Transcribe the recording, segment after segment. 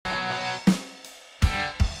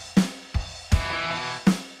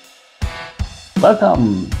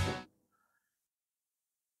Welcome!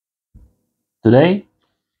 Today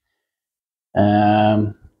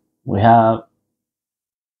we have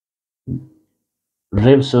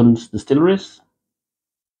Revsunds distilleries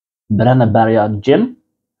Bränneberra gin.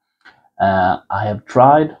 I have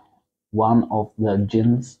tried one of the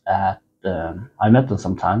gins at I met them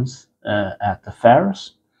sometimes at the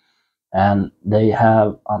fairs, and they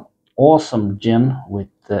have an awesome gin with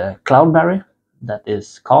cloudberry that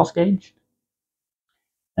is cask aged,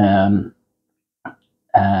 and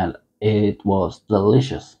it was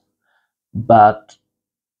delicious. But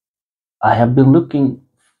I have been looking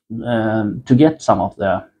to get some of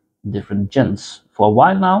the different gins for a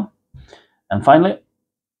while now, and finally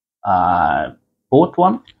I bought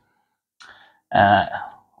one.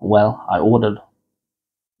 Well, I ordered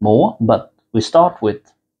more, but we start with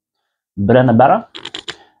Bränneberra,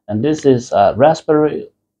 and this is a raspberry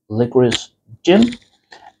licorice gin,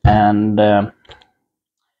 and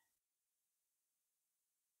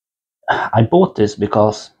I bought this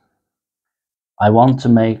because I want to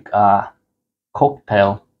make a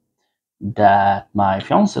cocktail that my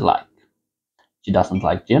fiancée likes. She doesn't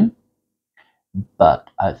like gin, but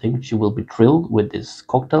I think she will be thrilled with this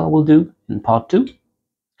cocktail I will do in part 2,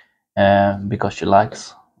 because she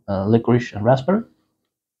likes licorice and raspberry.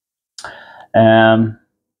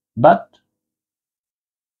 But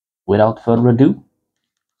without further ado,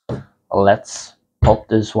 let's pop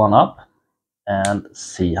this one up and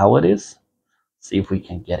see how it is. See if we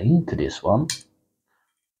can get into this one.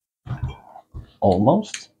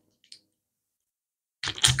 Almost.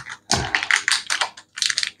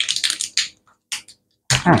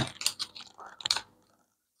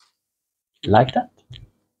 Like that.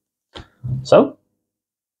 So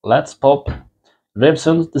let's pop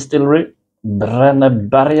Revsunds distillery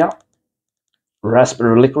Bränneberra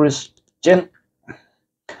raspberry licorice gin.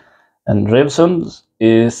 And Revsunds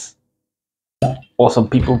is awesome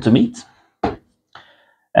people to meet.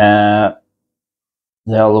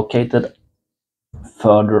 They are located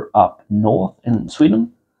further up north in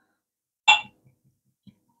Sweden.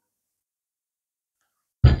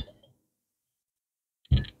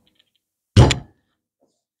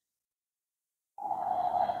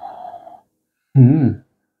 You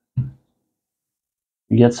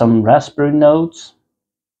get some raspberry notes,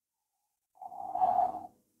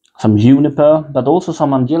 some juniper, but also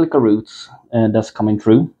some angelica roots that's coming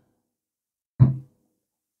through.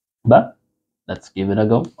 But let's give it a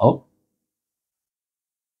go. Oh,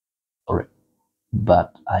 sorry,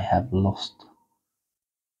 but I have lost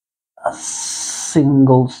a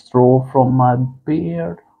single straw from my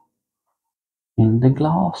beard in the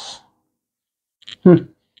glass.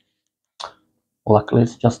 Luckily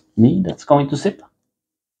it's just me that's going to sip.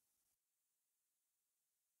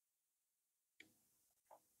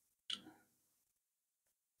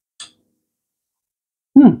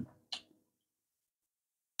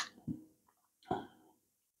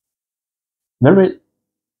 Very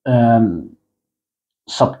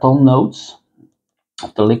subtle notes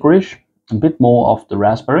of the licorice, a bit more of the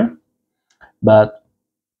raspberry, but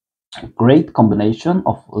a great combination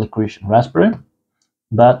of licorice and raspberry.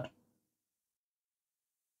 But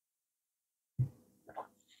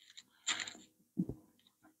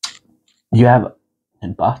you have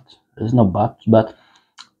there's no but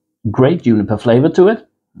great juniper flavor to it.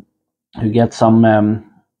 You get some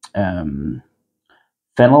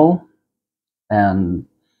fennel and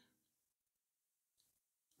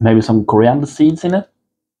maybe some coriander seeds in it.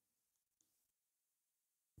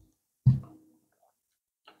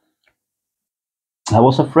 I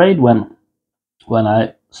was afraid when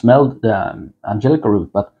I smelled the angelica root,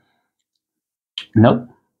 but no,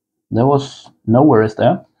 there was no worries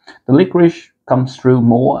there. The licorice comes through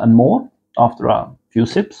more and more after a few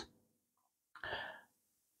sips.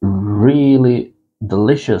 Really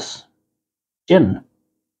delicious gin.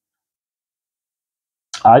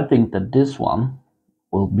 I think that this one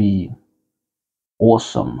will be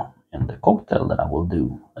awesome in the cocktail that I will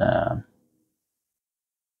do.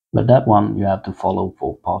 But that one you have to follow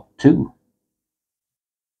for part 2.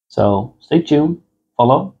 So stay tuned,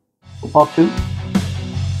 follow for part 2,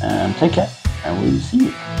 and take care, and we'll see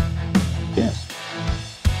you.